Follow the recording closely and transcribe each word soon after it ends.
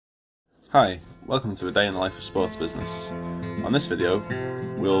Hi, welcome to a day in the life of sports business. On this video,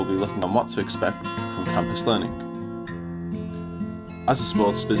 we'll be looking on what to expect from campus learning. As a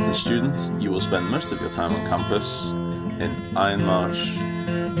sports business student, you will spend most of your time on campus in Ironmarsh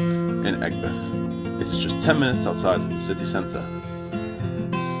in Egbert. It is just 10 minutes outside of the city centre.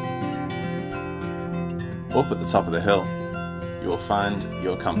 Up at the top of the hill, you will find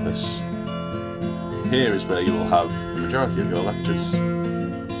your campus. Here is where you will have the majority of your lectures.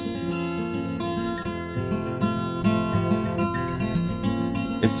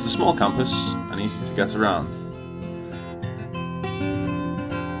 It's a small campus and easy to get around.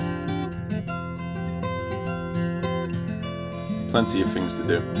 Plenty of things to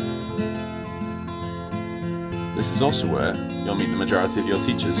do. This is also where you'll meet the majority of your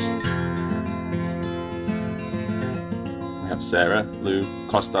teachers. We have Sarah, Lou,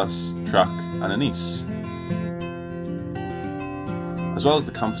 Kostas, Track and Anise, as well as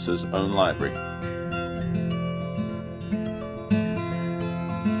the campus's own library.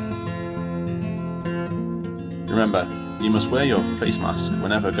 Remember, you must wear your face mask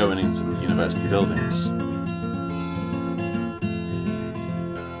whenever going into the university buildings.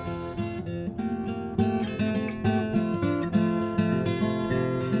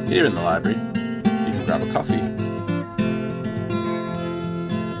 Here in the library, you can grab a coffee.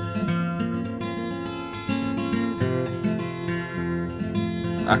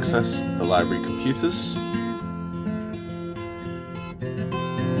 And access the library computers.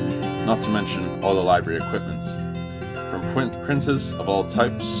 Not to mention all the library equipment, from printers of all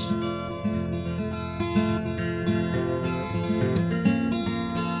types,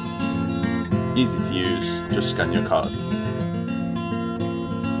 easy to use, just scan your card,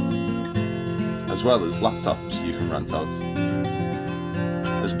 as well as laptops you can rent out.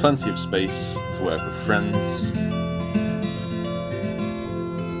 There's plenty of space to work with friends,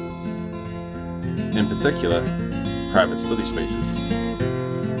 in particular private study spaces.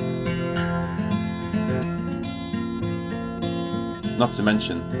 Not to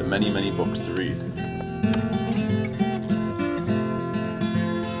mention the many books to read.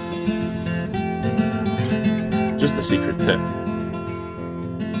 Just a secret tip.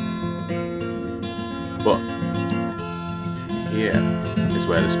 But here is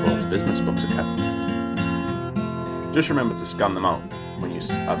where the sports business books are kept. Just remember to scan them out when you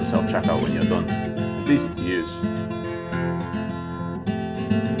have the self-checkout when you're done. It's easy to use.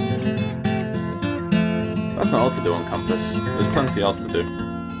 That's not all to do on campus, there's plenty else to do.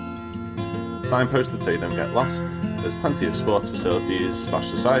 Signposted so you don't get lost, there's plenty of sports facilities /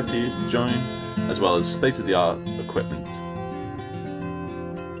 societies to join, as well as state-of-the-art equipment.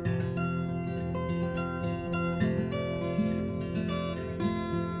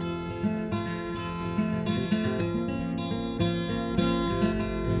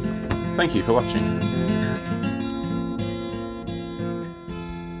 Thank you for watching.